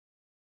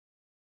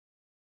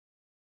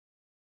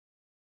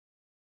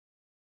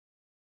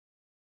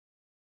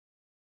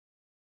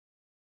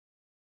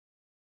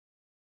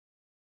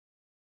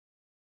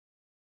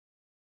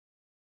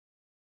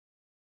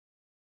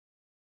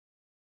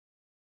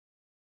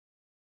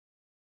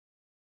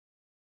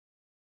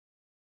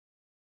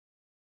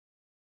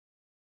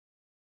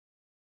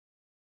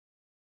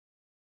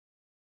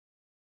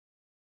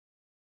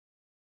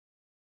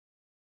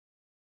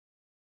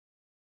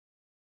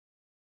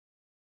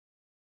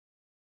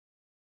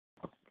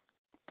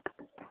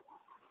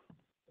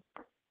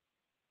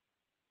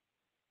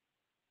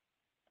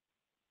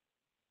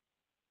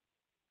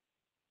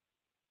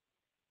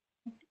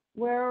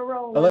We're I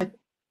like, rolling.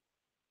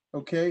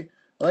 okay,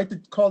 I'd like to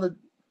call the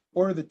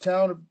order the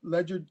Town of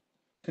Ledyard,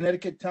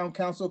 Connecticut Town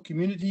Council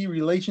Community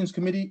Relations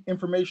Committee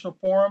Informational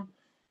Forum.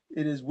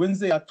 It is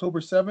Wednesday,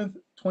 October 7th,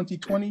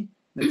 2020.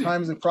 The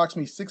time is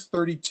approximately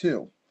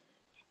 6:32.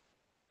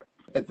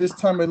 At this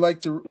time, I'd like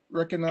to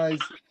recognize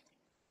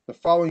the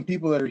following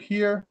people that are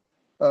here.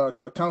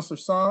 Councilor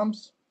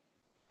Soms,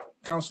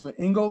 Councilor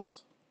Ingalls,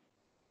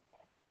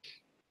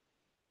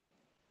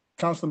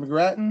 Councilor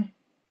McGrattan,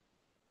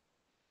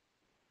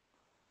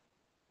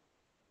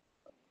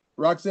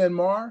 Roxanne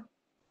Marr,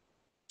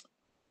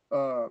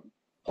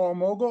 Paul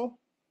Mogul,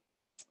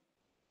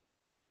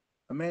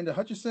 Amanda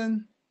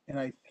Hutchison, and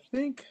I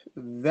think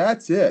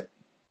that's it.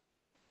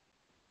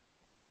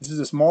 This is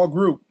a small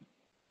group.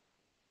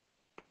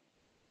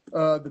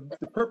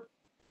 The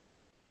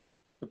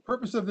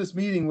purpose of this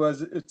meeting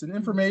was it's an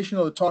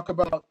informational to talk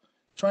about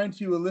trying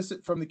to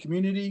elicit from the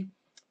community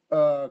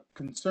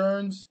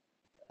concerns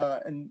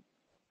and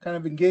kind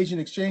of engage in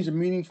exchange of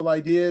meaningful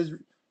ideas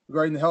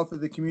regarding the health of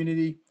the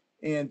community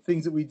and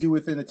things that we do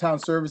within the town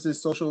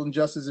services, social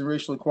injustice, and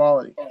racial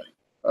equality.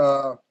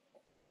 That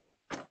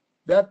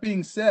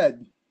being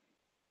said,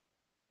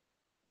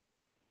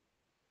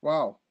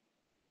 wow,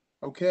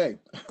 okay.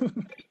 I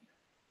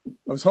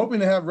was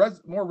hoping to have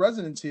more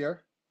residents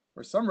here,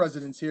 or some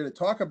residents here, to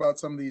talk about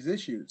some of these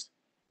issues.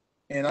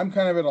 And I'm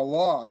kind of at a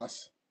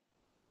loss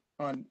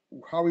on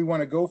how we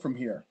want to go from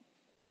here.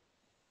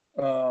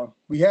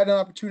 We had an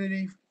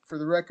opportunity, for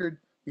the record,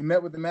 we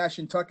met with the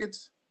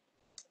Mashantuckets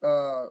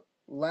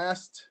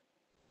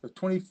the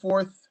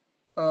 24th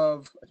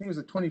of, I think it was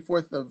the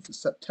 24th of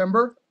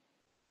September.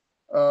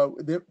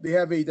 They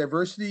have a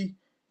diversity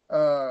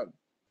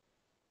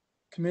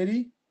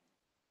committee,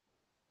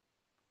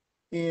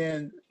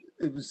 and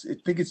I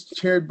think it's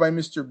chaired by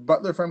Mr.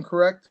 Butler, if I'm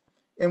correct.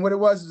 And what it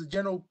was is a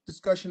general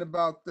discussion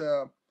about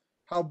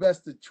how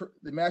best the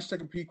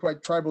Mashantucket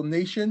Pequot Tribal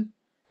Nation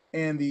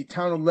and the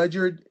town of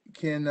Ledyard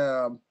can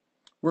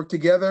work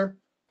together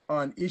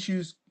on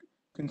issues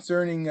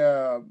concerning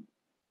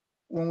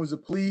one was the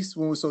police,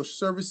 one was social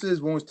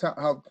services, one was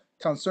how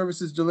town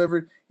services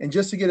delivered, and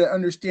just to get an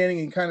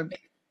understanding and kind of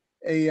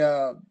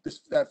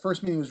that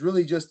first meeting was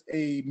really just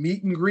a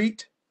meet and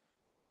greet.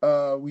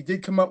 We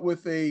did come up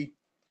with a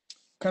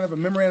kind of a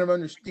memorandum of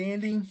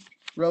understanding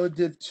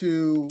relative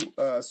to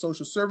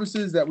social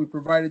services that we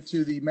provided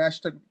to the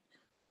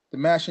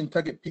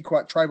Mashantucket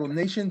Pequot Tribal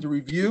Nation to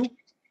review.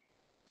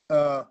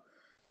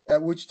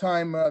 At which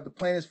time the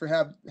plan is for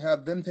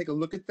have them take a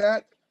look at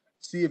that,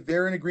 see if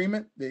they're in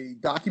agreement. The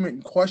document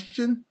in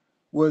question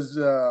was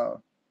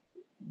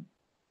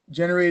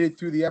generated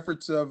through the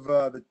efforts of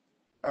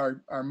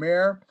our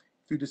mayor,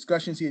 through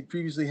discussions he had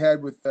previously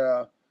had with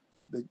the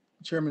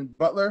Chairman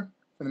Butler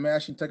from the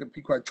Mashantucket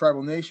Pequot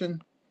Tribal Nation.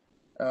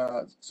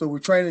 So we're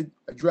trying to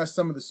address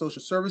some of the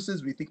social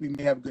services. We think we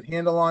may have a good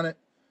handle on it.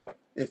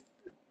 If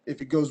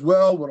it goes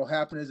well, what will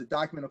happen is the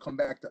document will come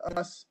back to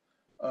us.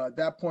 At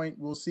that point,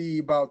 we'll see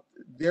about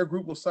their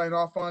group will sign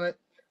off on it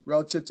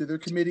relative to their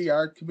committee.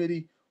 Our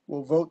committee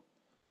will vote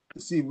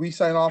to see if we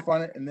sign off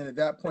on it. And then at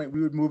that point,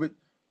 we would move it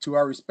to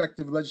our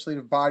respective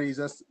legislative bodies.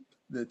 That's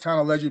the town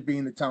of Ledyard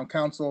being the town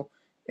council,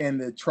 and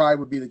the tribe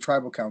would be the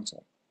tribal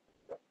council.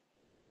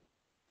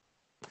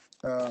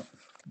 The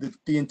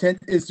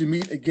intent is to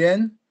meet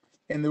again,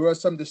 and there was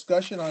some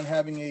discussion on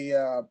having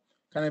a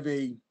kind of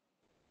a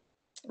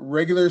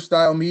regular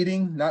style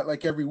meeting, not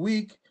like every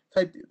week,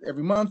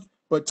 every month,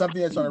 but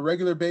something that's on a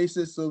regular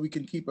basis, so we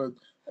can keep a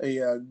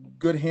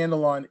good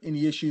handle on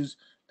any issues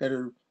that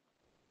are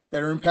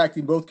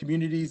impacting both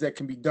communities that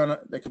can be done,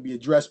 that can be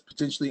addressed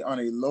potentially on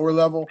a lower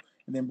level,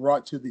 and then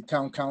brought to the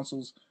town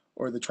councils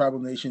or the tribal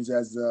nations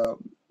as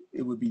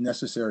it would be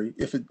necessary,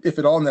 if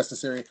at all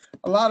necessary.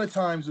 A lot of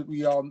times, what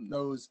we all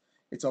know is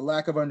it's a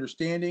lack of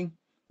understanding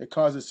that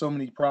causes so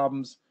many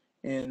problems.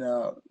 And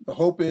the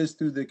hope is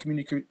through the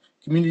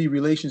community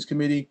relations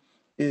committee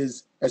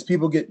is as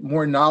people get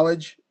more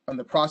knowledge on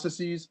the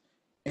processes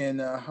and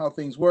how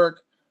things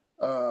work,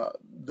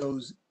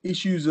 those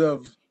issues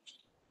of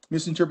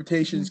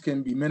misinterpretations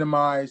can be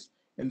minimized,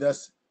 and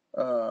thus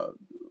have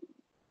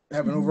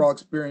an overall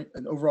experience,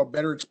 an overall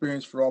better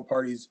experience for all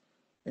parties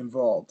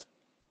involved.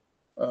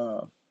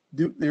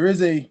 There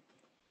is a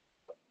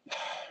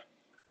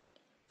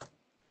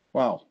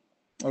wow.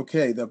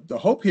 Okay, the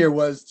hope here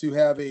was to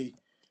have a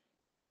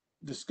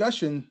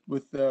discussion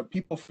with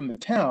people from the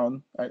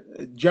town,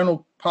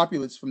 general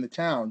populace from the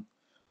town,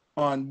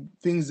 on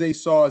things they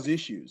saw as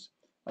issues.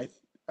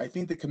 I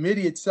think the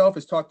committee itself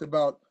has talked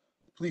about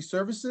police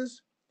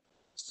services,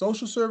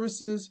 social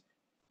services,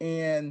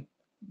 and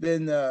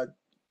then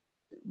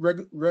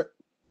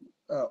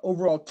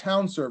overall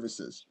town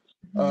services,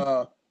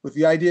 with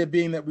the idea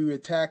being that we would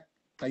attack,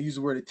 I use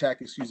the word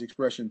attack, excuse the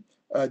expression,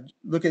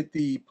 look at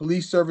the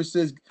police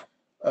services,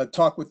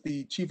 talk with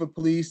the chief of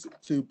police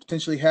to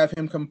potentially have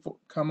him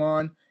come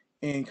on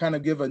and kind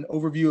of give an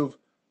overview of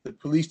the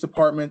police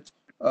department,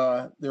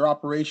 their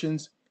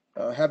operations.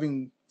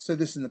 Having said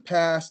this in the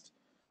past,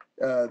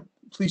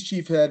 police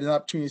chief had an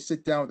opportunity to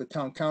sit down with the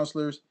town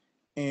councilors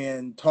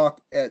and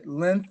talk at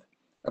length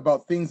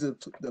about things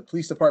that the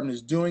police department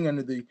is doing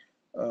under the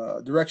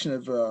direction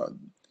of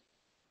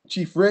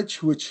Chief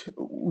Rich, which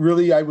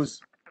really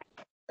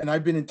and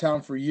I've been in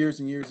town for years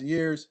and years and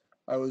years.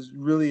 I was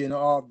really in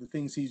awe of the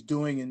things he's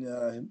doing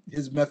and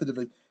his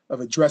method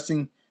of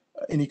addressing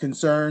any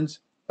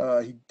concerns.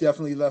 He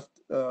definitely left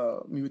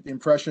me with the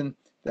impression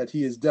that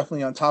he is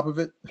definitely on top of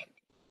it,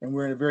 and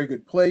we're in a very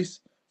good place.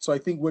 So I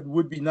think what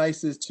would be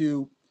nice is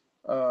to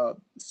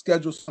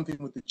schedule something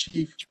with the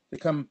chief to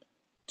come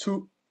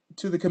to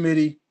the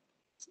committee,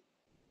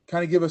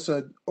 kind of give us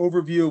an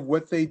overview of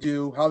what they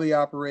do, how they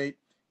operate,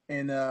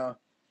 and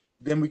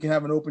then we can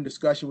have an open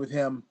discussion with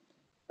him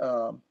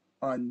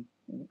on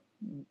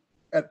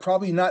at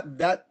probably not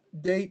that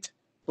date,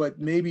 but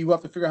maybe we'll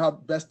have to figure out how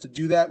best to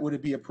do that. Would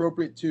it be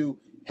appropriate to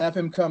have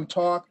him come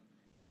talk,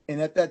 and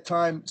at that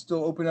time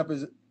still open up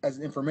as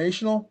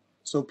informational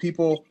so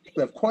people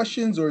who have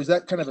questions, or is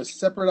that kind of a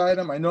separate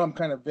item? I know I'm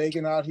kind of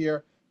vaguing out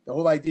here. The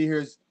whole idea here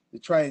is to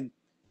try and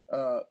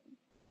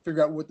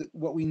figure out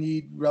what we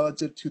need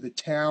relative to the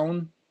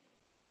town.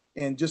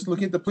 And just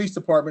looking at the police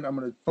department, I'm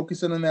going to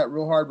focus in on that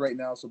real hard right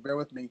now, so bear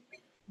with me.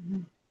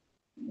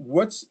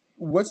 What's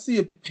the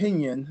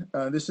opinion,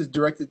 this is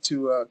directed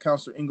to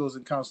Councilor Ingalls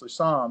and Councilor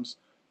Soms,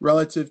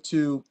 relative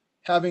to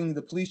having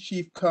the police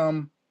chief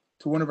come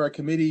to one of our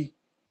committee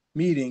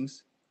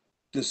meetings,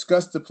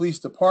 discuss the police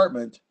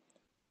department,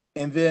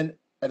 and then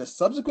at a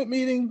subsequent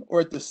meeting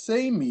or at the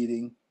same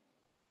meeting,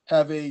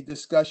 have a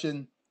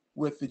discussion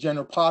with the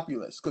general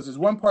populace? Because there's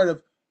one part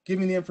of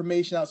giving the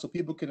information out so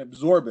people can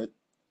absorb it,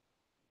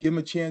 give them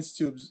a chance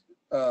to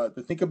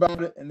think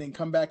about it, and then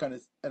come back at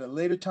a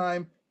later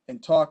time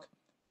and talk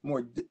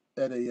more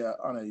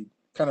on a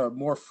kind of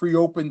more free,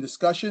 open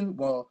discussion.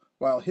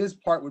 While his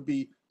part would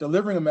be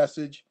delivering a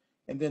message,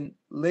 and then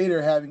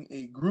later having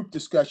a group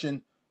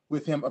discussion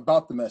with him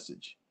about the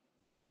message.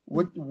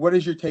 What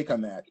is your take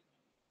on that?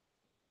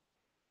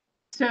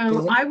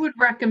 So I would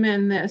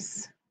recommend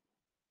this.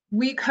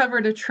 We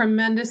covered a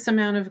tremendous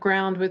amount of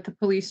ground with the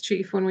police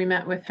chief when we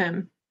met with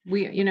him.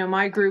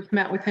 My group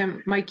met with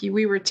him. Mikey,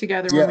 we were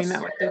together when we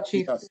met with the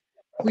chief. Yes.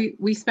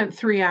 We spent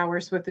 3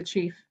 hours with the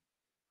chief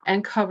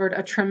and covered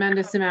a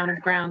tremendous amount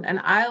of ground. And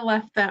I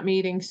left that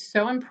meeting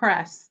so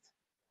impressed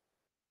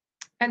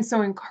and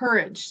so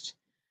encouraged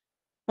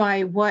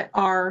by what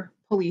our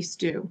police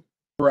do.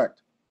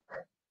 Correct.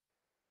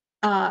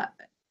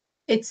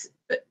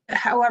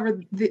 However,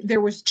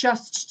 there was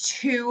just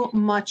too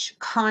much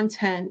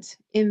content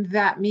in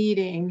that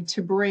meeting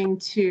to bring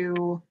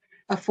to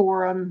a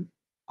forum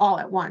all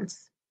at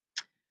once.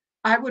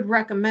 I would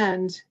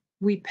recommend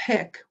we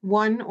pick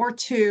 1 or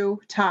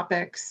 2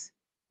 topics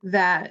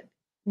that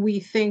we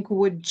think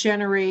would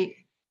generate,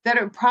 that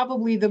are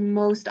probably the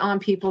most on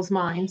people's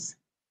minds,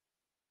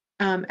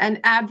 and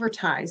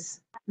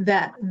advertise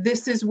that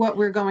this is what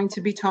we're going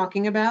to be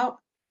talking about,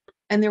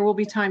 and there will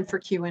be time for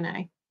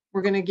Q&A.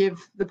 We're going to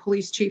give the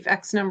police chief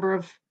X number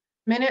of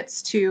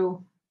minutes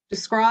to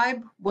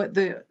describe what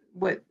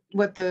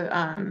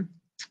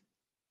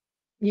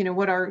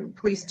our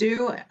police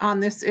do on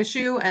this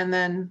issue, and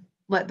then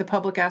let the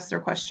public ask their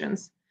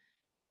questions.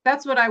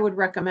 That's what I would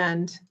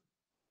recommend.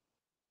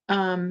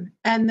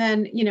 And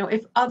then,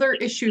 if other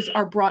issues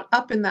are brought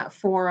up in that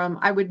forum,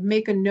 I would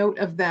make a note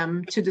of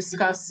them to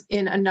discuss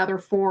in another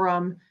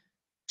forum,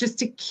 just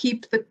to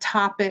keep the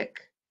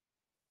topic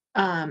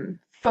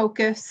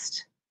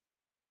focused,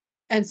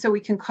 and so we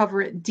can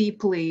cover it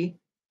deeply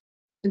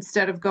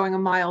instead of going a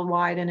mile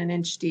wide and an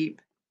inch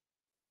deep.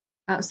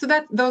 So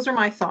those are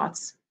my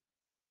thoughts.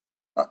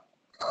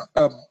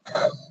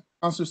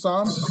 Councilor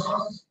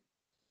Soms?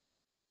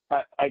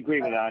 I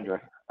agree with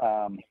Andra.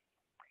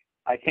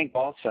 I think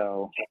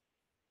also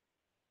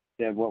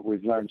that what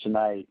we've learned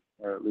tonight,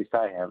 or at least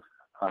I have,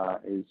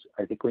 is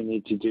I think we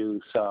need to do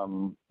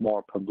some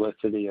more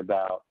publicity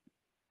about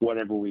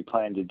whatever we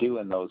plan to do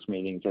in those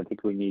meetings. I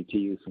think we need to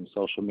use some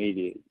social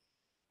media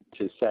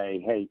to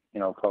say, hey,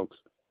 folks,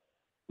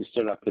 we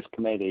stood up this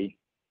committee.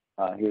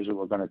 Here's what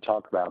we're going to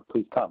talk about.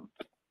 Please come.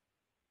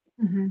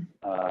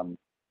 Mm-hmm.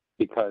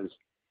 Because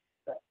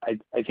I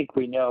think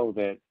we know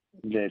that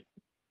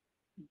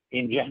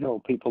in general,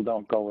 people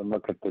don't go and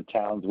look at the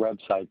town's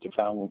website to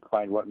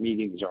find what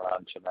meetings are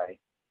on tonight.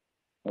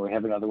 And we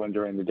have another one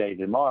during the day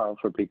tomorrow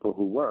for people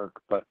who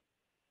work. But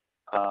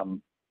I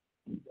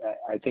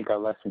think our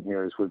lesson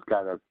here is we've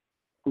got to,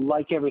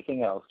 like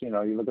everything else, you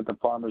look at the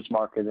farmers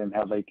market and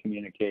how they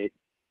communicate.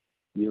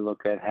 You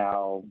look at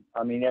how,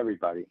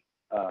 everybody,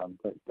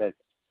 that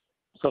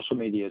social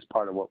media is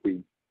part of what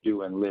we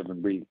do and live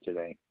and breathe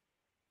today.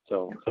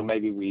 So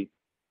maybe we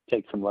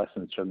take some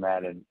lessons from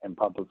that and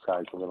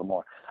publicize a little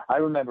more. I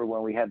remember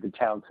when we had the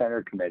town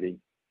center committee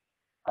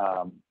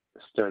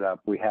stood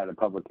up, we had a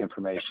public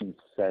information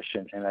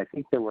session, and I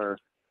think there were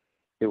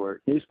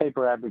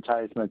newspaper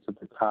advertisements at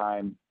the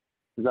time.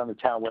 It was on the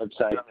town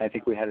website. I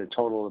think we had a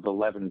total of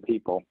 11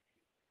 people,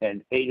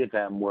 and 8 of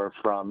them were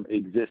from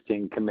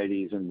existing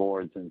committees and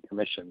boards and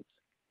commissions.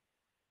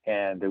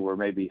 And there were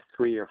maybe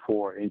 3 or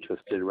 4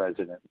 interested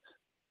residents.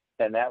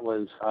 And that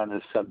was on the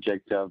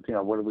subject of,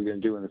 what are we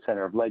going to do in the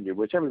center of Ledyard,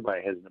 which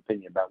everybody has an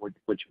opinion about what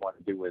you want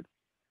to do with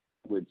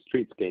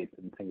streetscape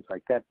and things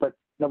like that, but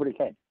nobody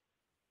came.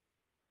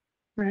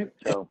 Right.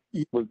 So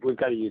we've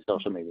got to use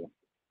social media.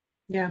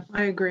 Yeah,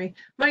 I agree.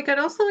 Mike, I'd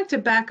also like to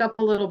back up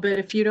a little bit,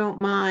 if you don't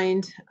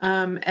mind,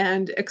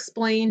 and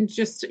explain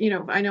just,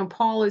 I know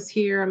Paul is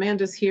here,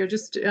 Amanda's here,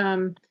 just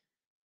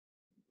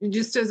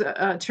as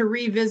to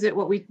revisit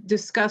what we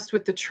discussed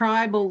with the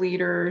tribal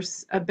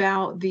leaders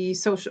about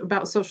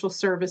social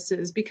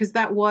services, because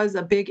that was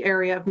a big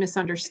area of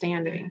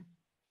misunderstanding.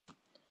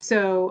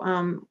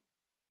 So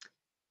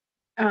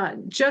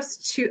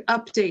just to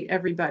update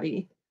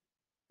everybody,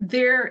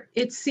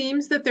 it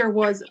seems that there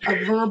was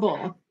a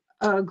verbal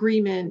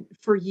agreement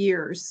for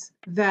years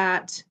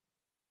that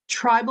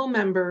tribal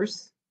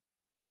members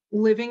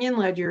living in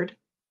Ledyard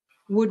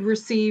would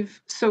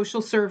receive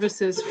social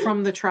services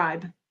from the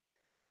tribe.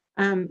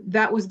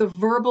 That was the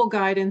verbal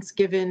guidance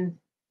given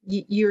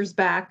years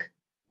back.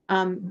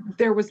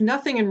 There was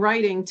nothing in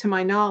writing, to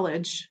my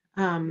knowledge.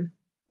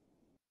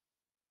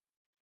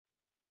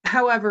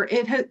 However,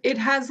 it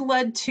has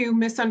led to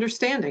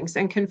misunderstandings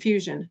and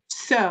confusion.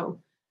 So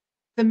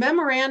the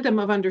memorandum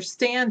of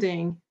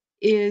understanding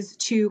is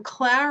to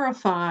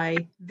clarify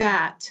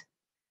that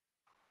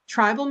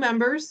tribal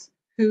members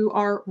who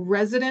are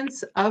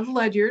residents of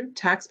Ledyard,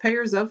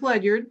 taxpayers of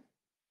Ledyard,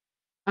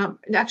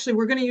 actually,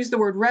 we're going to use the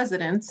word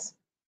residents,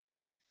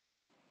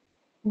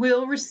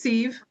 will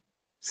receive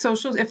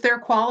if they're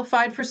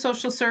qualified for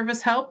social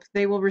service help,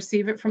 they will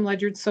receive it from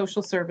Ledyard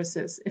Social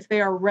Services. If they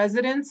are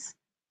residents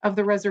of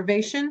the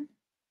reservation,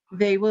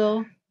 they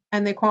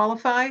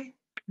qualify,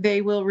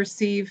 they will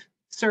receive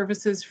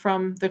services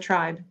from the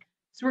tribe.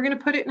 So we're going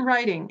to put it in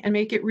writing and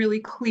make it really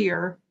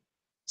clear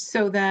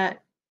so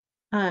that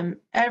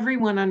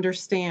everyone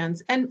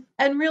understands. And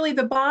really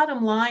the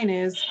bottom line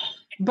is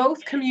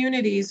both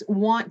communities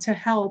want to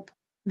help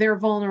their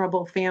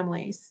vulnerable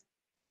families.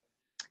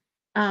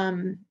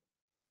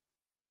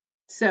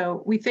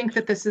 So we think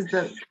that this is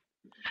the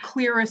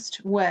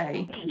clearest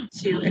way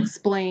to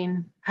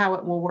explain how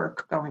it will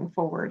work going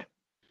forward.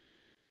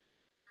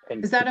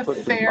 And Is that a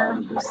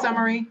fair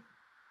summary?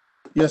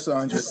 Yes,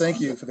 Andrea,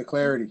 thank you for the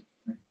clarity.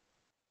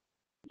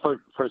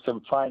 For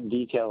some fine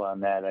detail on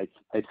that, I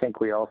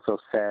think we also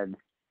said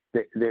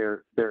that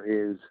there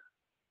is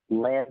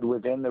land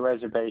within the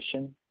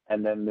reservation,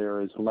 and then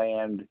there is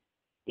land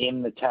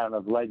in the town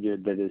of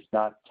Ledyard that is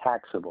not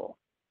taxable.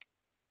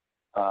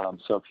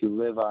 So if you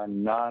live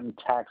on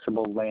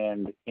non-taxable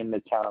land in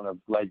the town of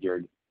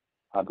Ledyard,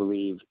 I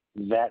believe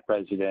that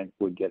resident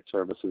would get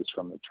services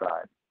from the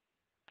tribe.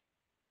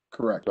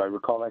 Correct. Do I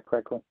recall that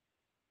correctly?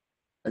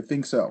 I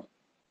think so.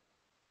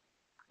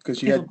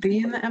 Because It'll be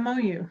in the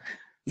MOU.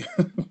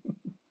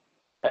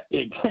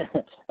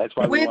 That's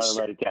why we want to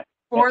write it down.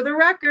 For the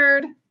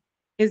record,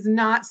 is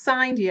not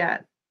signed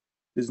yet.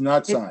 Is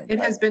not signed. It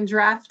has been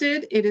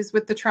drafted. It is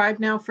with the tribe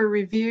now for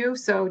review.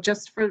 So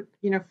just for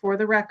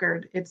the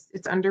record, it's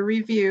under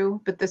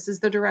review, but this is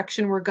the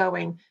direction we're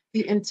going.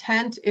 The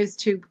intent is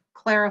to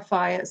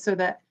clarify it so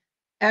that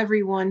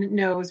everyone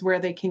knows where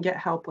they can get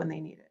help when they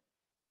need it.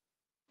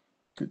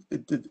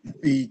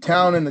 The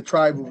town and the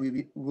tribe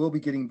will be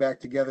getting back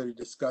together to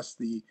discuss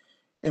the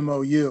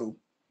MOU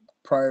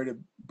prior to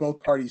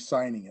both parties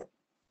signing it.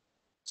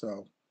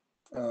 So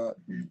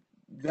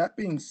that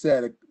being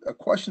said, a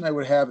question I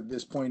would have at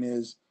this point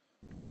is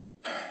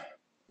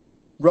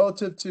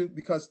relative to,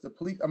 because the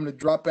police, I'm going to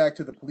drop back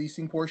to the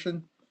policing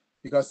portion,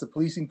 because the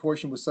policing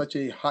portion was such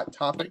a hot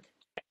topic.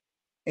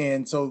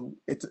 And so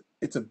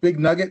it's a big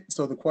nugget.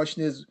 So the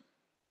question is,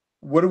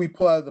 what do we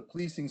pull out of the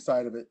policing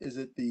side of it? Is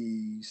it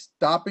the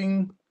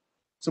stopping,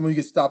 someone who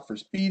gets stopped for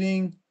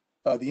speeding,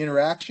 the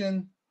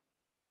interaction?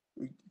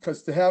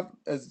 Because to have,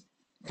 as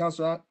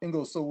Councilor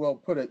Ingalls so well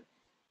put it,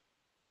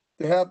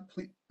 to have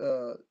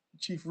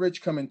Chief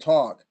Rich come and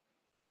talk,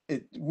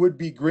 it would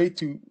be great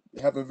to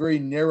have a very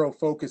narrow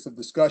focus of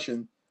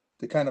discussion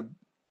to kind of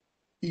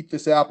eat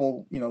this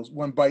apple,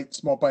 one bite,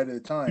 small bite at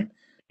a time.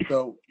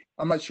 So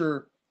I'm not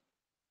sure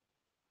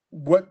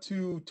what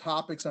two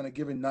topics on a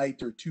given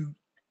night or two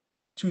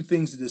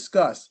things to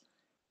discuss.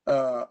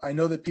 I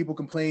know that people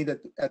complained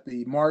at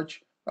the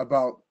march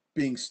about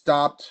being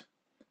stopped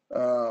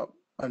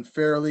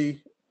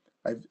unfairly.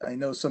 I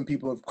know some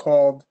people have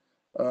called,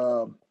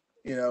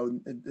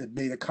 it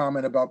made a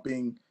comment about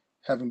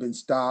having been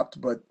stopped,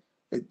 but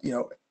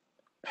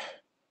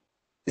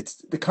it's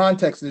the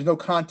context. There's no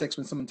context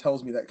when someone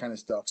tells me that kind of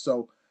stuff.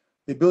 So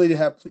the ability to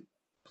have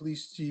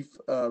Police Chief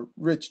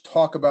Rich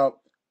talk about,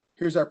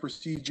 here's our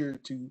procedure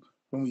to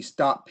when we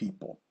stop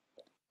people.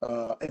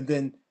 And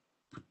then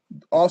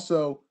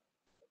also,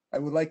 I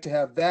would like to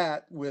have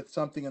that with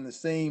something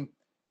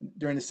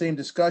during the same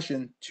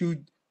discussion, two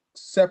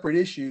separate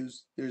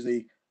issues. There's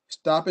a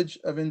stoppage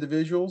of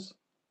individuals.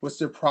 What's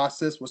their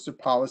process? What's their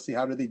policy?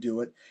 How do they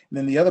do it? And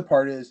then the other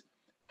part is,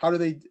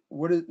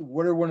 what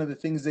are one of the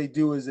things they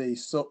do as a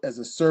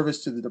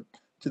service to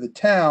the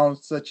town,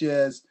 such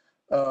as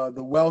the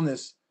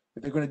wellness.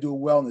 If they're going to do a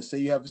wellness, say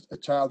you have a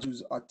child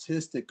who's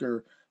autistic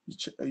or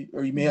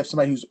or you may have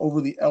somebody who's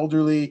overly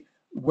elderly.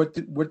 What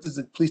does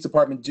the police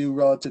department do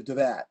relative to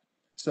that?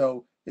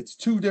 So it's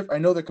two different. I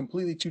know they're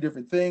completely two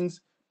different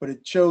things, but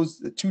it shows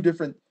the two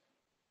different,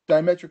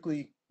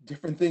 diametrically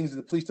different things that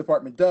the police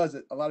department does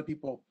that a lot of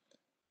people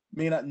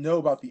may not know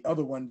about the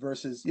other one.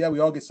 Versus, yeah, we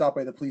all get stopped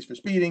by the police for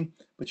speeding,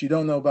 but you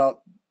don't know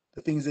about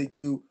the things they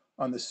do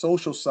on the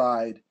social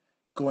side,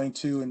 going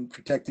to and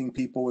protecting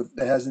people with,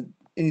 that hasn't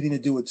anything to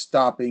do with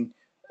stopping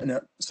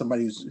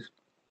somebody who's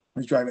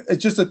driving.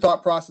 It's just a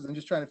thought process. I'm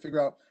just trying to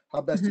figure out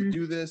how best to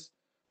do this.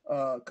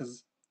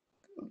 Because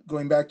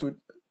going back to what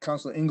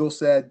Councilor Ingle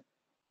said,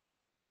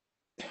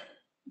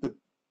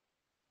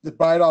 the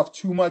bite off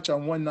too much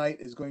on one night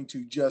is going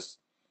to just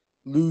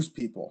lose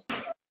people.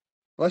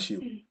 Bless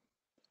you.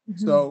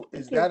 So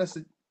is that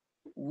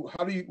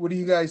what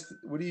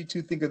do you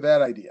two think of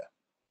that idea?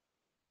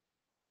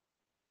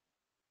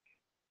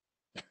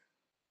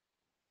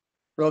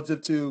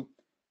 Relative to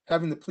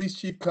having the police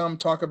chief come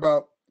talk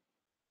about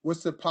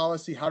what's the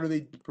policy, how do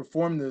they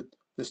perform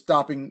the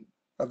stopping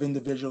of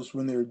individuals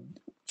when they're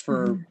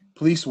for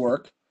police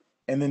work,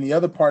 and then the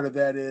other part of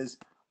that is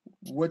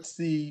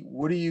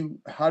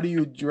how do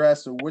you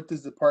address, or what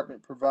does the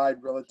department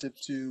provide relative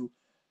to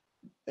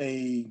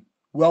a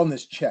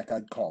wellness check,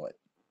 I'd call it.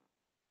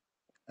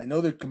 I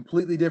know they're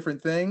completely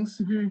different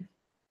things,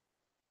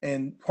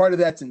 and part of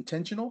that's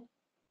intentional,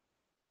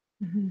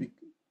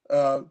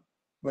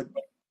 but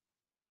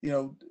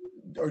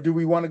or do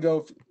we want to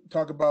go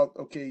talk about,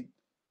 okay,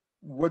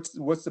 what's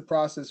the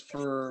process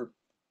for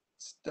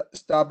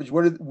stoppage?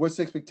 What's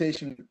the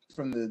expectation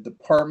from the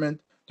department?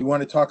 Do you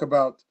want to talk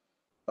about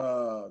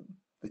the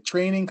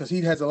training? Because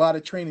he has a lot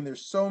of training.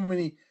 There's so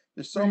many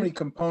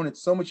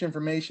components, so much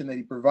information that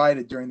he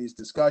provided during these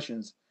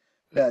discussions,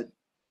 that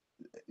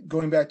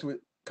going back to what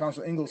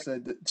Councilor Ingle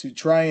said, to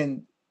try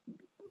and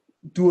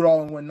do it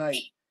all in one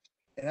night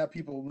and have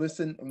people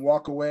listen and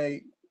walk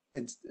away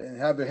and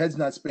have their heads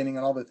not spinning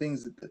on all the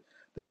things that the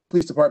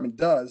police department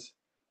does,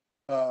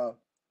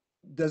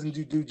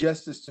 doesn't do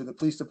justice to the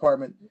police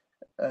department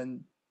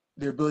and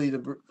their ability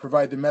to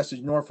provide the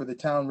message, nor for the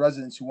town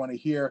residents who want to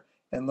hear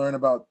and learn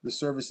about the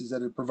services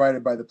that are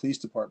provided by the police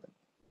department.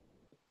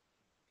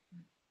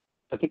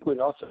 I think we'd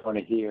also want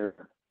to hear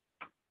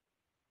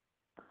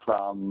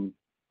from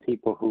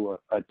people who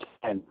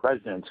attend,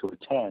 residents who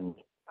attend,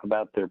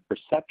 about their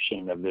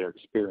perception of their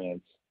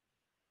experience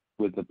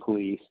with the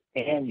police,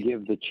 and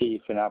give the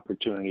chief an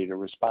opportunity to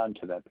respond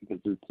to that, because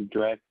it's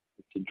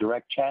a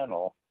direct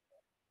channel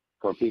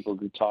for people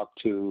to talk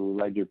to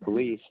Ledyard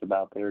Police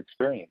about their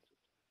experiences.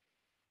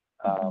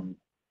 And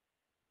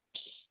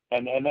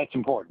that's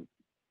important.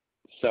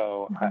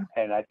 So,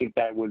 and I think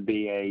that would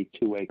be a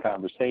two-way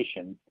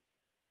conversation.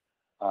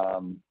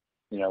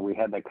 We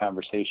had that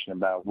conversation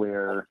about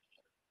where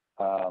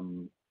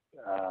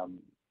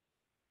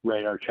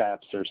radar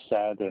traps are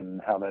set and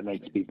how that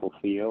makes people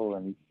feel.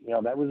 And,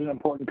 that was an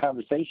important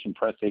conversation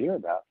for us to hear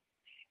about.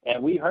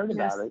 And we heard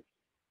about it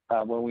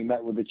when we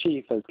met with the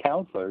chief as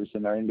counselors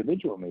in our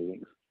individual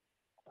meetings.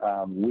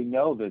 We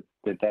know that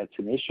that's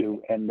an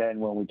issue. And then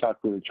when we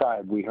talked with the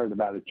tribe, we heard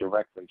about it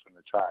directly from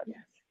the tribe. Yes.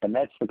 And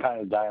that's the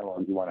kind of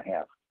dialogue you want to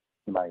have,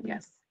 in my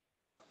opinion.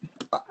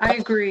 Yes, I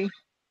agree.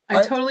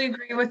 I totally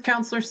agree with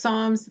Councilor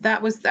Soms.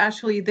 That was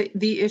actually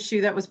the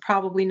issue that was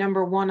probably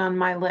number one on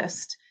my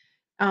list,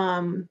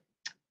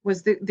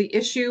 was the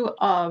issue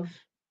of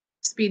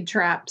speed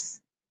traps.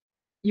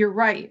 You're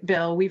right,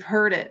 Bill. We've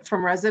heard it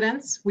from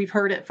residents. We've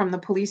heard it from the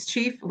police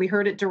chief. We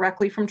heard it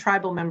directly from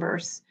tribal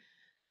members.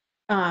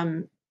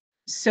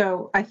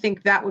 So I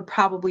think that would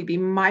probably be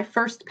my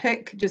first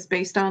pick, just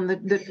based on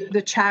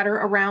the chatter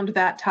around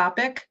that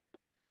topic.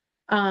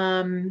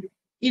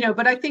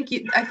 But I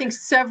think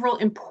several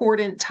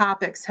important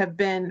topics have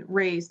been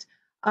raised.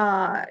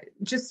 I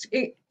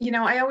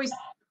always,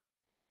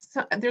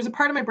 there's a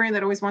part of my brain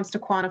that always wants to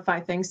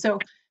quantify things. So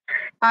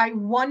I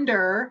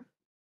wonder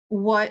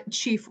what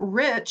Chief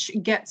Rich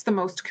gets the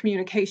most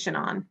communication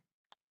on.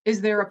 Is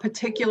there a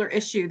particular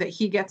issue that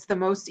he gets the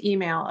most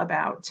email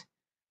about,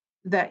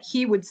 that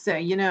he would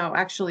say,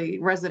 actually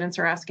residents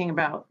are asking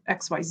about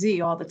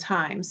XYZ all the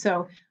time?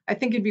 So I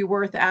think it'd be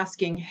worth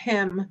asking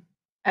him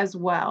as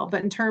well.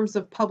 But in terms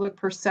of public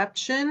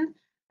perception,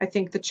 I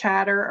think the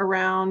chatter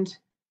around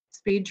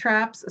speed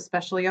traps,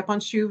 especially up on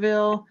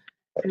Shoeville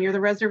near the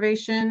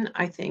reservation,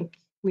 I think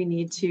we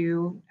need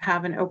to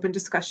have an open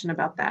discussion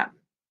about that.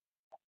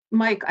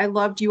 Mike, I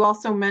loved, you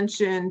also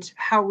mentioned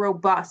how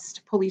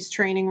robust police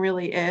training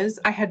really is.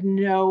 I had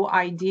no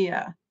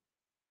idea.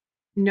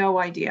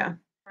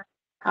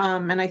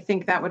 And I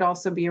think that would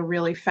also be a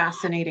really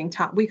fascinating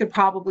topic. We could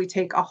probably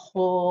take a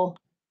whole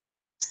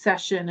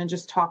session and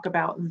just talk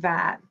about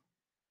that.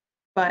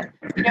 But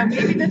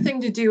maybe the thing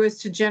to do is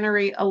to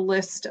generate a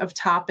list of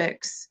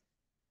topics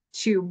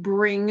to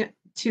bring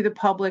to the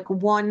public,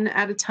 one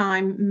at a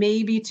time,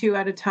 maybe two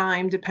at a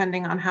time,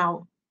 depending on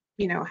how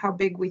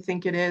big we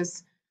think it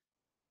is,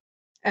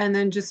 and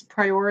then just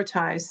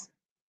prioritize.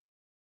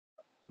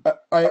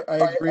 I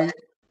agree.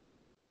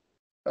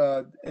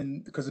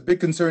 And because the big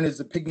concern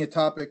is picking a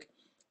topic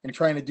and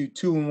trying to do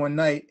two in one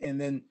night and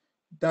then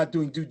not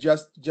doing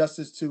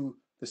justice to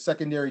the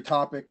secondary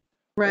topic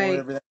or Right.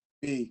 whatever that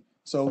may be.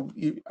 So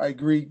I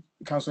agree,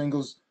 Councilor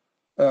Ingalls,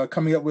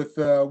 coming up with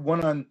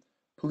one on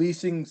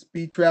policing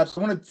speed traps.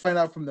 I want to find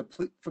out from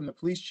the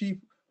police chief.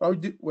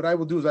 What I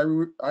will do is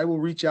I will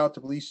reach out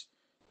to Police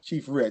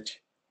Chief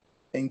Rich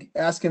and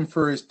ask him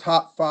for his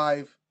top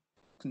 5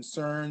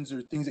 concerns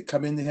or things that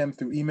come into him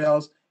through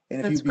emails, and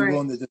if That's he'd be great.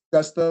 willing to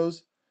discuss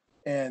those.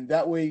 And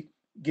that way,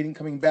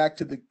 coming back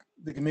to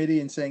the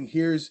committee and saying,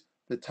 here's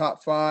the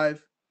top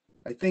 5.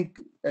 I think,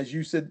 as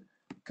you said,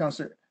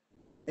 Councilor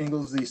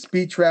Ingalls, the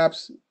speed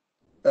traps,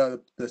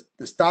 the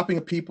stopping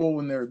of people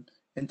when they're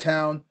in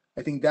town,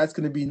 I think that's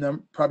going to be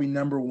probably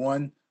number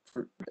 1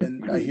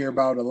 and I hear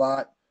about a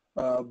lot.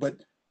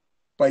 But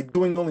by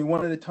doing only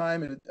one at a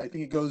time, I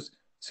think it goes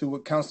to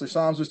what Councilor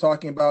Soms was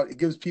talking about. It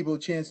gives people a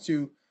chance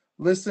to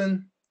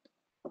listen,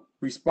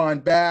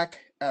 respond back,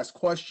 ask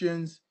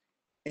questions,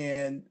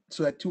 and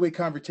so that two-way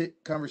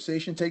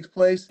conversation takes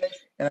place.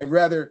 And I'd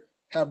rather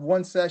have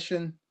one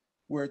session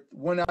where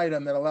one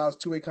item that allows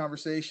two-way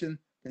conversation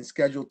than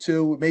schedule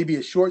 2. It may be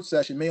a short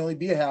session, may only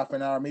be a half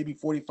an hour, maybe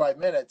 45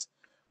 minutes,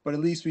 but at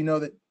least we know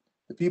that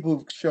the people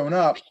who've shown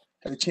up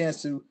had a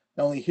chance to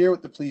not only hear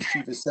what the police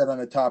chief has said on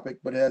the topic,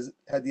 but has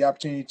had the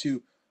opportunity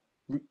to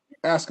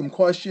ask him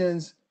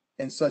questions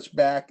and such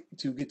back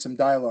to get some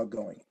dialogue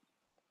going.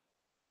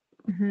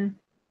 Mm-hmm.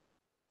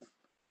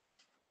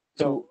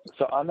 So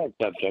on that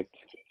subject,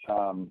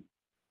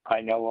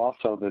 I know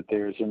also that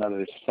there's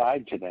another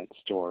side to that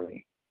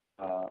story.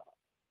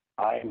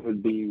 I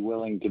would be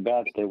willing to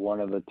bet that one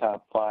of the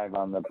top 5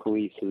 on the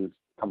police's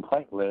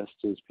complaint list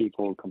is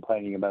people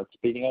complaining about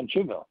speeding on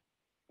Shoeville.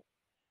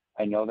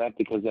 I know that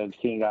because I've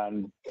seen it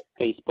on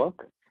Facebook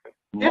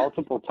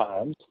multiple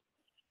times.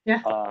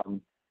 Yeah.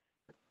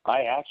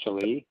 I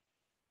actually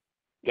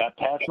got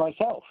passed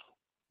myself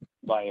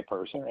by a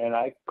person, and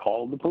I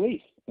called the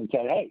police and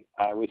said, hey,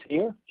 I was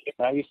here.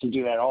 And I used to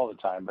do that all the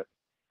time, but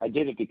I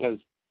did it because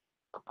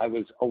I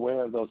was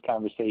aware of those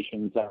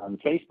conversations on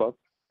Facebook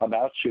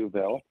about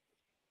Shoeville,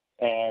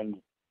 and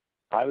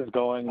I was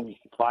going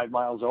 5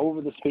 miles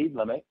over the speed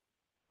limit,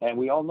 and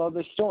we all know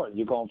this story.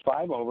 You're going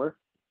 5 over,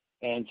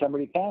 and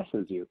somebody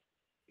passes you.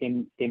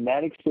 In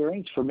that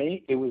experience, for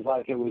me, it was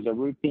like it was a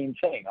routine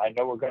thing. I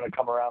know we're going to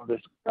come around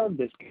this curve.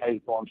 This guy's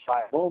going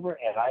 5 over,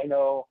 and I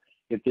know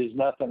if there's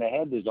nothing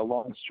ahead, there's a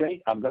long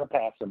straight, I'm going to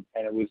pass him.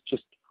 And it was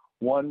just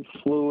one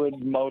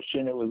fluid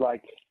motion. It was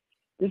like,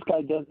 this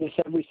guy does this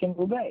every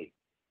single day.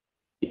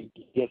 He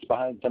gets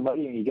behind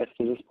somebody, and he gets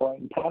to this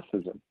point and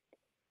passes him.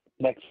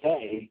 Next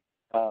day,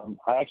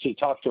 I actually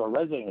talked to a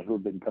resident who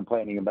had been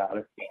complaining about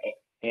it,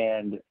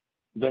 and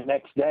the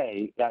next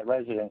day, that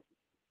resident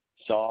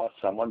saw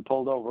someone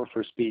pulled over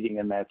for speeding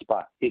in that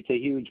spot. It's a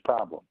huge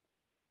problem.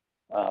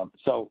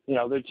 So,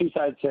 there are 2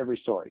 sides to every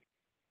story.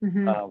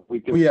 Mm-hmm. We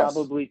could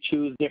probably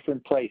choose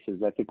different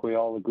places. I think we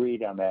all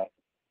agreed on that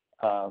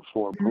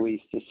for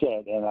police to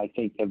sit, and I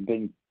think have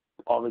been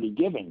already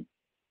given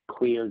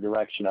clear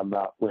direction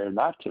about where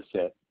not to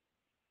sit,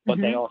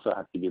 but they also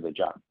have to do the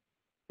job.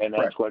 And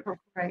that's what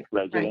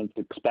residents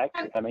expect.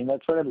 I mean,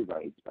 that's what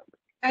everybody expects.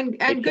 And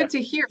good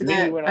to hear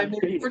that. I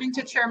mean, according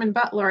to Chairman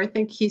Butler, I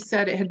think he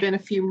said it had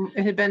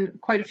been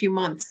quite a few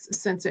months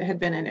since it had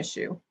been an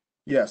issue.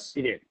 Yes,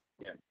 he did.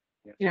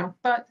 Yeah.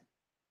 But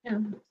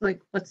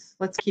like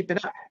let's keep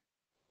it up.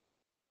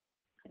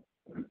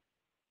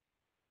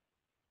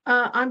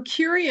 I'm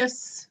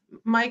curious,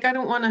 Mike. I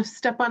don't want to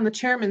step on the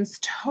chairman's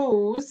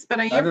toes, but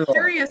I am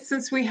curious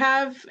since we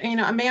have,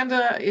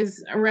 Amanda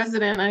is a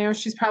resident. I know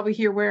she's probably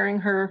here wearing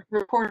her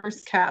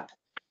reporter's cap.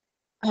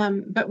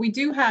 But we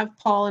do have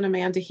Paul and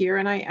Amanda here,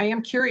 and I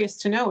am curious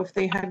to know if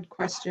they had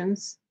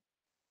questions.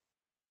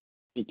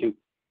 Me too.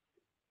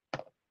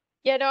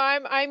 Yeah, no,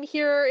 I'm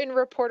here in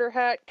reporter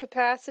hat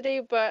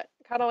capacity, but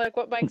kind of like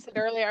what Mike said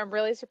earlier, I'm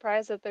really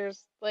surprised that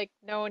there's like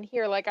no one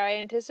here. Like I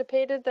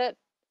anticipated that,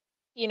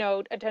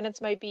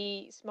 attendance might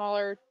be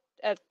smaller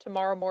at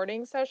tomorrow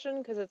morning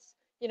session because it's,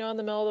 in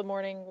the middle of the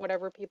morning,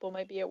 whatever, people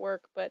might be at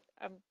work, but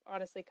I'm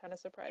honestly kind of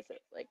surprised that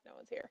like no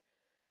one's here.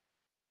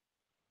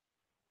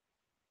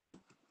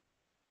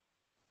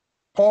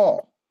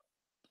 Paul.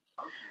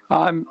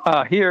 I'm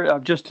here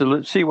just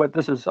to see what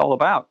this is all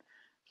about.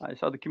 I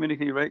saw the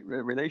Community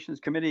Relations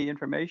Committee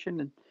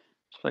information, and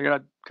so I got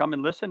to come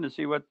and listen to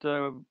see what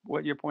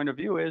your point of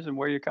view is and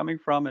where you're coming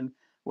from and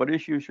what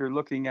issues you're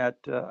looking at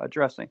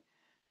addressing.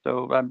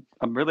 So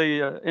I'm really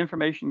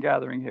information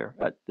gathering here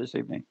this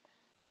evening.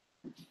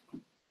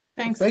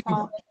 Thanks,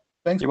 Paul.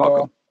 Thanks, You're Paul.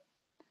 welcome.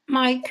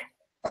 Mike.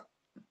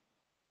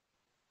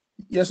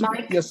 Yes,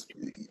 Mike?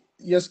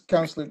 yes,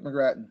 Councilor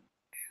McGrattan.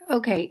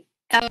 Okay.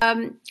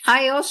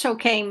 I also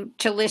came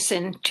to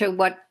listen to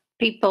what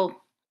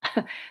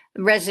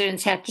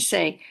residents had to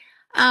say.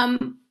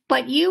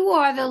 But you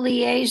are the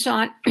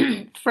liaison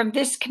from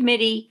this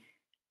committee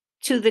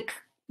to the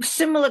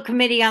similar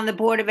committee on the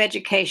Board of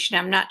Education.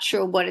 I'm not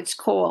sure what it's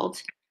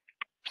called.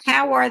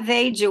 How are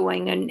they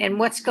doing and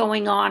what's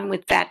going on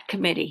with that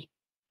committee?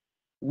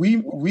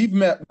 We've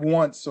met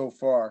once so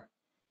far.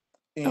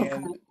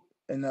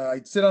 and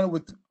I sit on it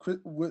with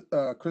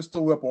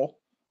Crystal Whipple,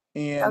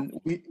 and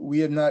we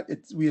have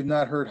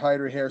not heard hide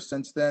or hair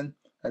since then.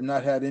 I've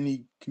not had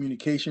any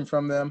communication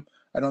from them.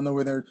 I don't know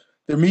where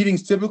their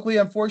meetings typically,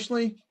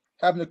 unfortunately,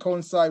 happen to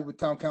coincide with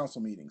town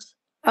council meetings.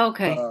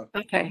 Okay.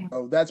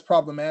 So that's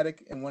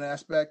problematic in one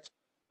aspect,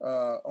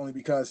 only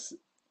because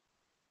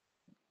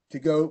to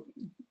go.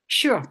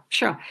 Sure.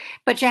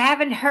 But you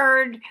haven't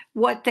heard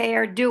what they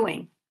are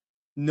doing.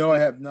 No, I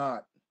have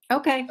not.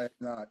 Okay. I have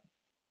not.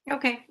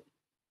 Okay.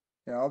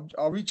 Yeah,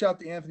 I'll reach out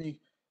to Anthony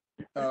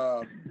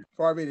Farve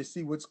to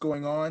see what's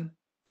going on,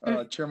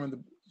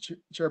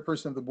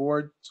 chairperson of the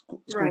board,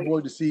 school Right.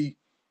 board, to see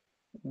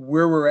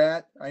where we're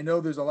at. I know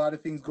there's a lot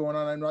of things going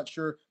on. I'm not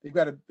sure. They've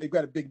got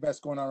a big mess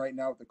going on right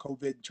now with the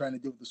COVID, trying to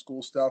deal with the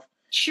school stuff.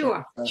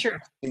 Sure.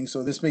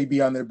 So this may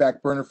be on their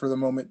back burner for the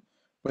moment,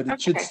 but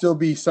it should still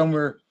be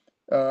somewhere.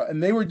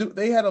 And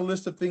they had a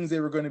list of things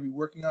they were going to be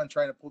working on,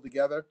 trying to pull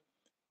together.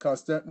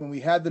 Because when we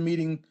had the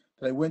meeting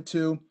that I went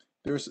to,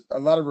 there's a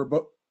lot of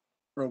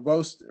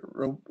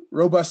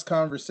robust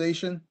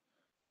conversation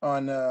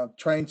on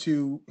trying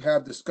to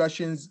have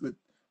discussions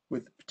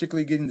with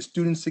particularly getting the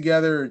students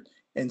together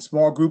and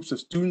small groups of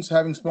students,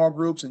 having small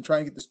groups and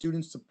trying to get the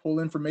students to pull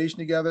information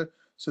together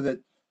so that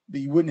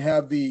you wouldn't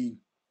have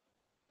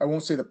I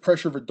won't say the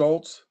pressure of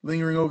adults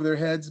lingering over their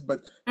heads,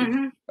 but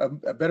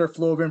a better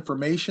flow of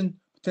information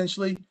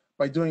potentially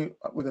by doing it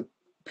with a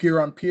peer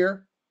on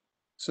peer.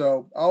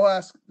 So I'll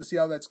ask to see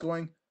how that's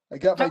going. I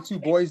got my two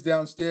boys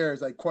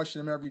downstairs. I question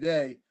them every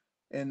day,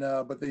 and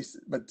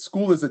but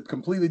school is a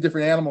completely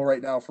different animal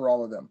right now for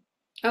all of them.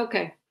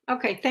 Okay.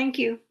 Thank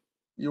you.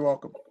 You're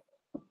welcome.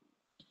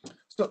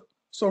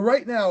 So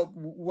right now,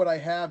 what I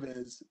have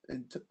is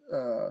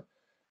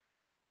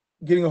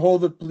getting a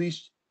hold of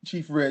Police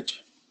Chief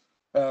Rich,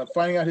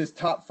 finding out his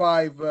top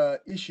 5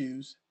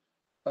 issues.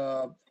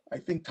 I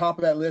think top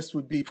of that list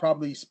would be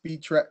probably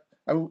speed trap.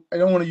 I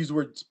don't want to use the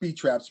word speed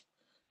traps.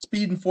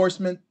 Speed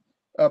enforcement,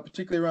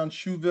 particularly around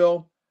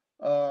Shoeville,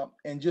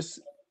 and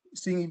just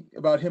seeing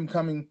about him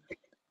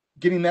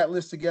getting that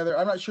list together.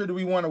 I'm not sure. Do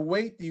we want to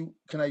wait?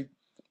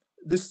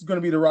 This is going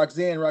to be to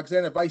Roxanne.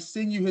 Roxanne, if I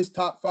send you his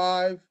top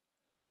 5,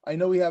 I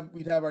know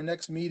we'd have our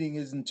next meeting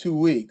is in 2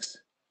 weeks.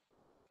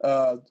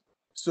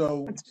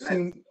 So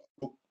seeing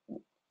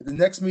the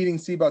next meeting,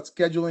 see about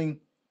scheduling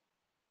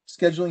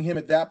him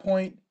at that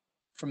point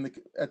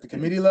at the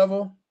committee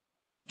level,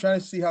 trying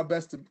to see how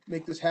best to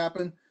make this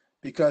happen.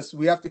 Because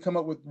we have to come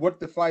up with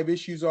what the 5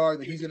 issues are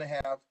that he's going to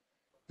have.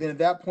 Then at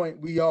that point,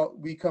 we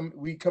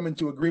come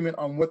into agreement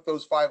on what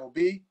those 5 will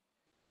be,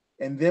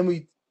 and then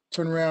we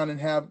turn around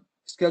and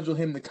schedule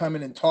him to come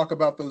in and talk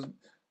about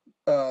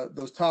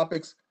those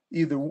topics,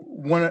 either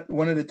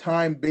one at a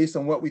time based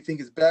on what we think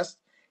is best.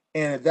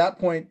 And at that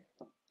point,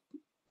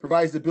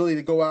 provides the ability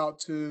to go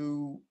out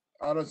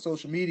on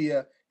social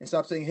media and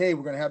stop saying, "Hey,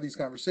 we're going to have these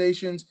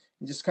conversations,"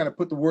 and just kind of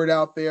put the word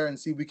out there and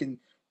see if we can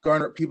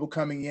garner people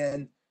coming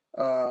in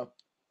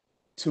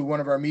to one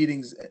of our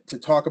meetings to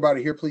talk about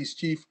it. Here, Police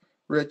Chief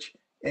Rich,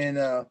 and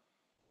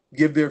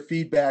give their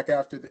feedback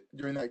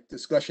during that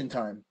discussion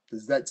time.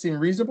 Does that seem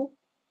reasonable?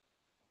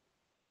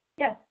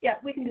 Yes, yeah,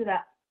 we can do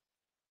that.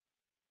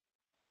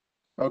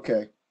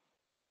 Okay.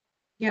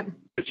 Yep.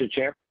 Mr.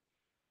 Chair?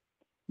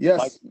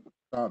 Yes.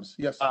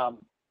 Yes.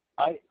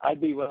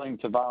 I'd be willing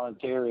to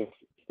volunteer if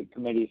the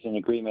committee's in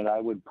agreement. I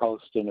would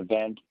post an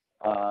event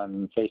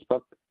on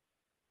Facebook,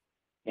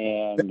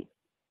 and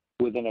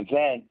with an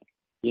event,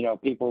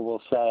 people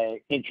will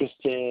say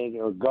interested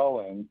or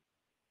going,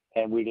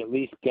 and we'd at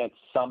least get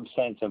some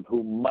sense of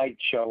who might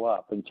show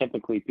up. And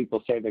typically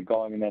people say they're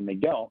going and then they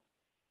don't.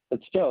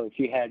 But still, if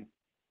you had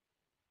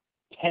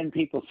 10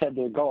 people said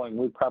they're going,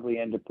 we'd probably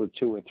end up with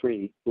 2 or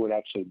 3 who would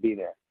actually be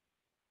there.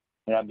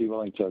 And I'd be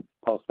willing to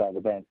post that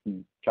event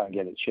and try and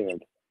get it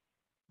shared.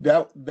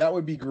 That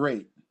would be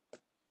great.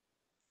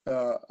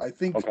 I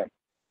think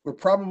we're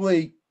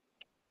probably,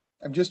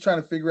 I'm just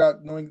trying to figure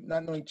out,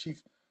 not knowing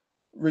Chief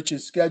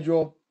Rich's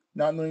schedule,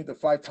 not knowing the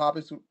 5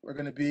 topics are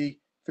going to be,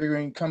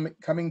 figuring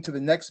coming to the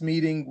next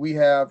meeting we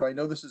have. I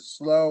know this is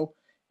slow,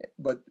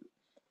 but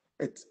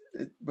it's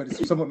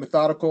somewhat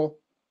methodical.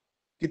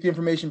 Get the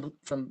information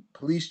from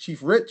Police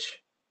Chief Rich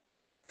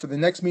for the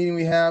next meeting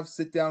we have.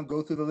 Sit down,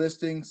 go through the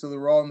listing so that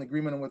we're all in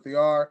agreement on what they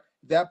are.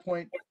 At that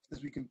point,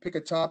 as we can pick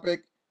a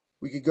topic,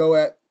 we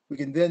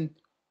can then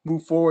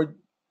move forward,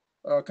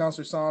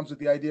 Councilor Soms, with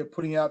the idea of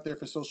putting it out there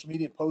for social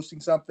media, posting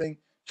something,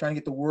 trying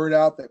to get the word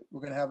out that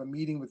we're going to have a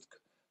meeting with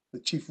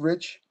Chief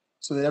Rich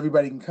so that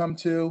everybody can come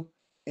to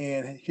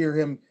and hear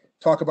him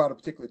talk about a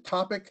particular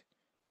topic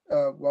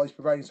while he's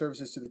providing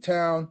services to the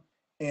town,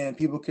 and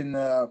people can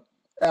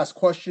ask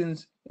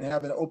questions and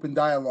have an open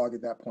dialogue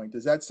at that point.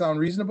 Does that sound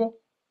reasonable?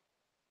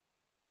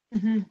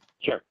 Mm-hmm.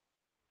 Sure.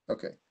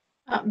 Okay.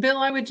 Bill,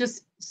 I would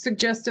just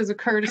suggest as a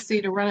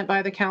courtesy to run it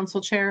by the council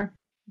chair,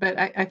 but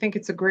I think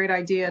it's a great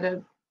idea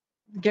to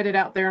get it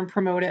out there and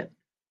promote it.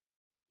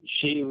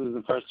 She was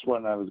the first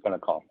one I was going to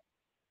call,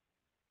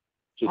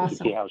 just Awesome.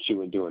 to see how she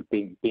would do it,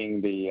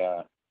 being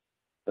the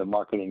the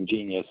marketing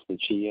genius that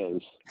she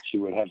is, she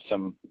would have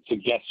some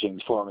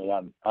suggestions for me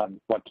on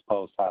what to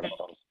post, how to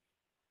post.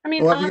 I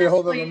mean, We'll have to get a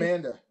hold of honestly,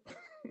 Amanda.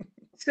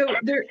 so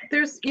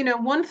there's,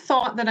 one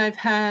thought that I've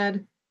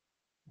had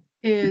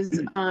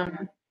is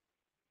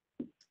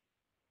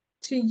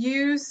to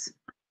use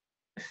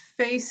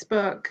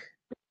Facebook,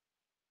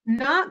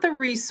 not the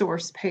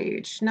resource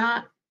page,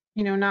 not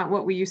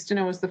what we used to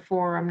know as the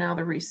forum, now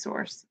the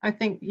resource. I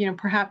think,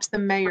 perhaps the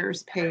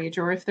mayor's page,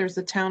 or if there's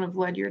a Town of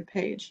Ledyard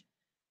page,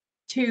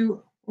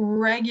 to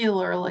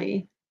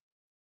regularly,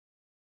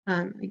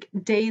 like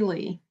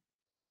daily,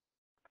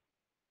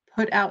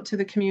 put out to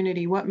the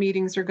community what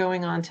meetings are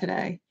going on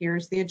today.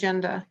 Here's the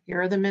agenda.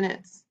 Here are the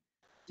minutes.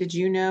 Did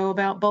you know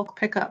about bulk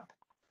pickup?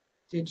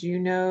 Did you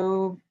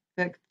know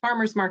the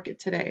farmer's market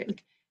today?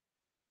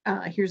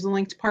 Here's a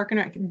link to Park and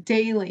Rec.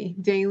 Daily,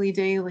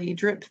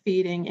 drip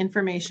feeding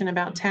information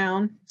about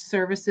town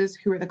services.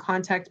 Who are the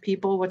contact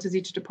people? What does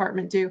each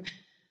department do?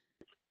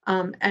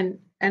 And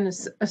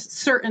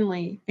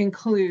certainly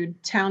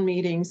include town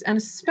meetings, and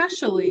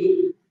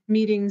especially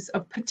meetings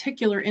of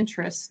particular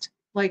interest,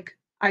 like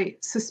I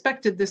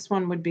suspected this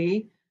one would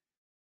be.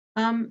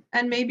 And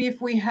maybe if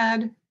we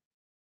had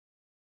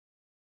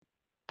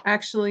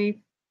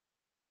actually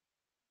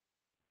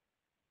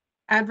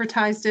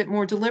advertised it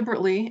more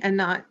deliberately and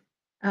not,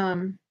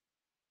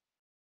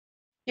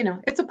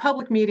 it's a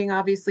public meeting.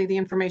 Obviously, the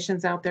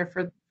information's out there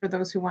for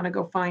those who want to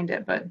go find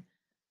it. But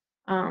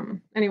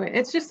anyway,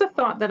 it's just a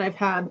thought that I've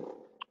had.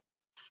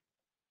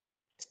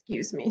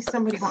 Excuse me,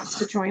 somebody wants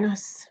to join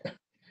us.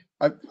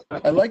 I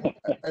like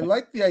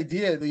the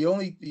idea. The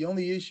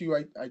only issue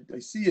I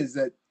see is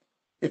that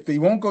if they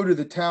won't go to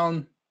the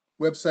town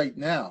website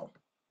now,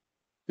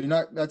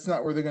 that's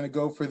not where they're going to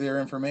go for their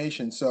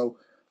information. So,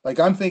 like,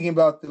 I'm thinking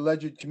about the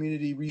Ledyard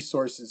Community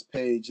Resources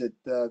page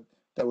that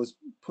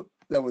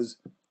was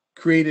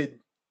created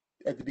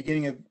at the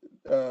beginning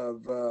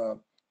of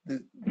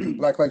the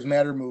Black Lives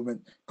Matter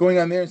movement. Going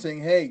on there and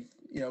saying, hey,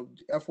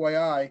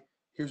 FYI,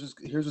 here's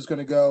what's going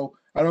to go.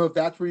 I don't know if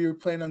that's where you're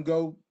planning on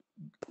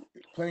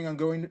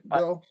going,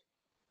 Bill?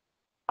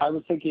 I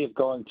was thinking of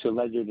going to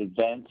Ledyard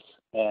Events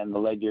and the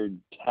Ledyard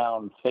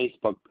Town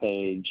Facebook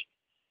page,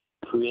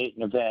 create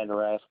an event,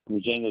 or ask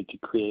Regina to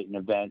create an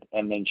event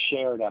and then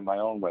share it on my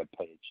own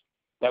webpage.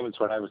 That was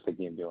what I was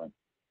thinking of doing.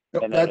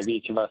 Yep, and then if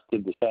each of us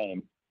did the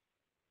same,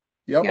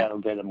 yep, that'll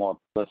get it more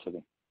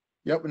publicity.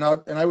 Yep, and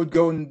I would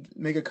go and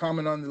make a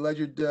comment on the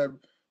Ledyard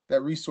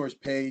that resource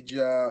page.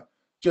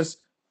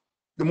 Just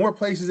the more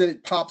places that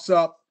it pops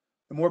up,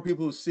 the more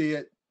people who see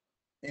it,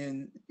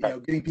 and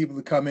getting people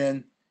to come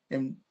in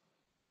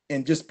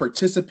and just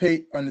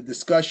participate on the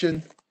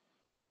discussion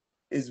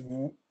is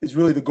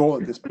really the goal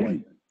at this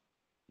point.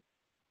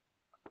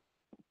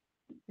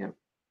 Yeah.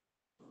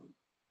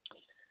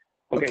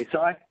 Okay, so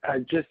I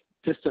just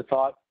a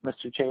thought,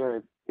 Mr.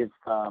 Chair, if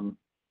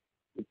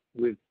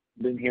we've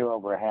been here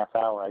over a half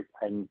hour,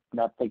 I'm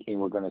not thinking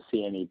we're going to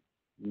see any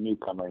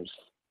newcomers.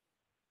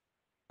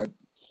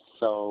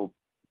 So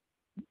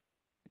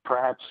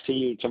perhaps see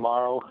you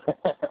tomorrow.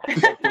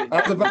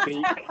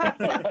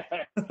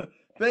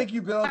 Thank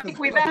you, Bill. I think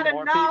we've had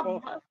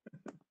enough.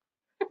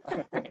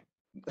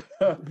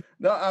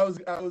 No, I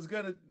was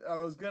gonna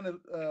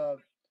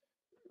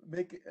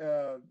make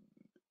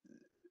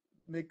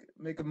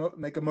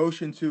a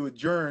motion to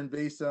adjourn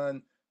based on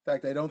the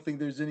fact I don't think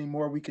there's any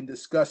more we can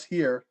discuss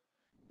here,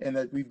 and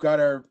that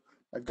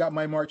I've got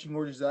my marching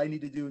orders that I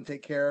need to do and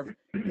take care of,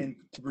 and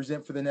to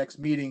present for the next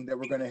meeting that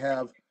we're going to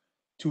have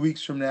 2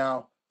 weeks from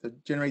now to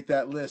generate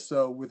that list.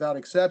 So without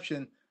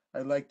exception,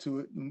 I'd like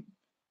to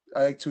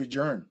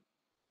adjourn.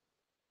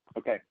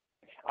 Okay.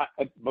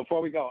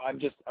 Before we go, I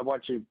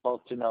want you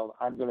both to know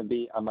I'm going to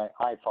be on my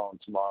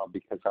iPhone tomorrow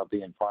because I'll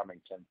be in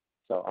Farmington.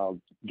 So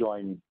I'll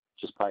join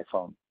just by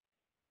phone.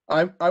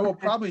 I will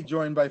probably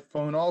join by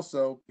phone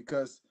also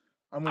because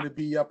I'm going to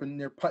be up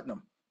near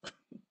Putnam.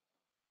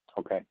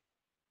 Okay.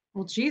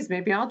 Well, geez,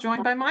 maybe I'll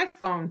join by my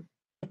phone.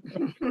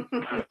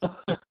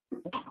 I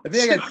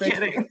think I got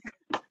Facebook.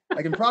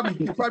 I can probably,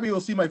 you probably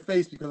will see my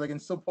face because I can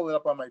still pull it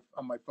up on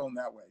my phone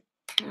that way.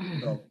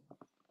 So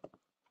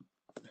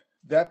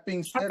that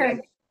being said, Okay.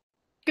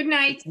 Good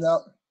night. it's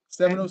now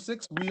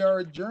 7:06. We are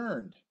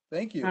adjourned.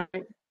 Thank you. All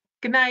right.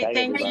 Good night. Night,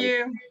 Thank everybody.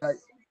 you.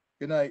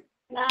 Good night.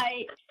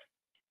 Night.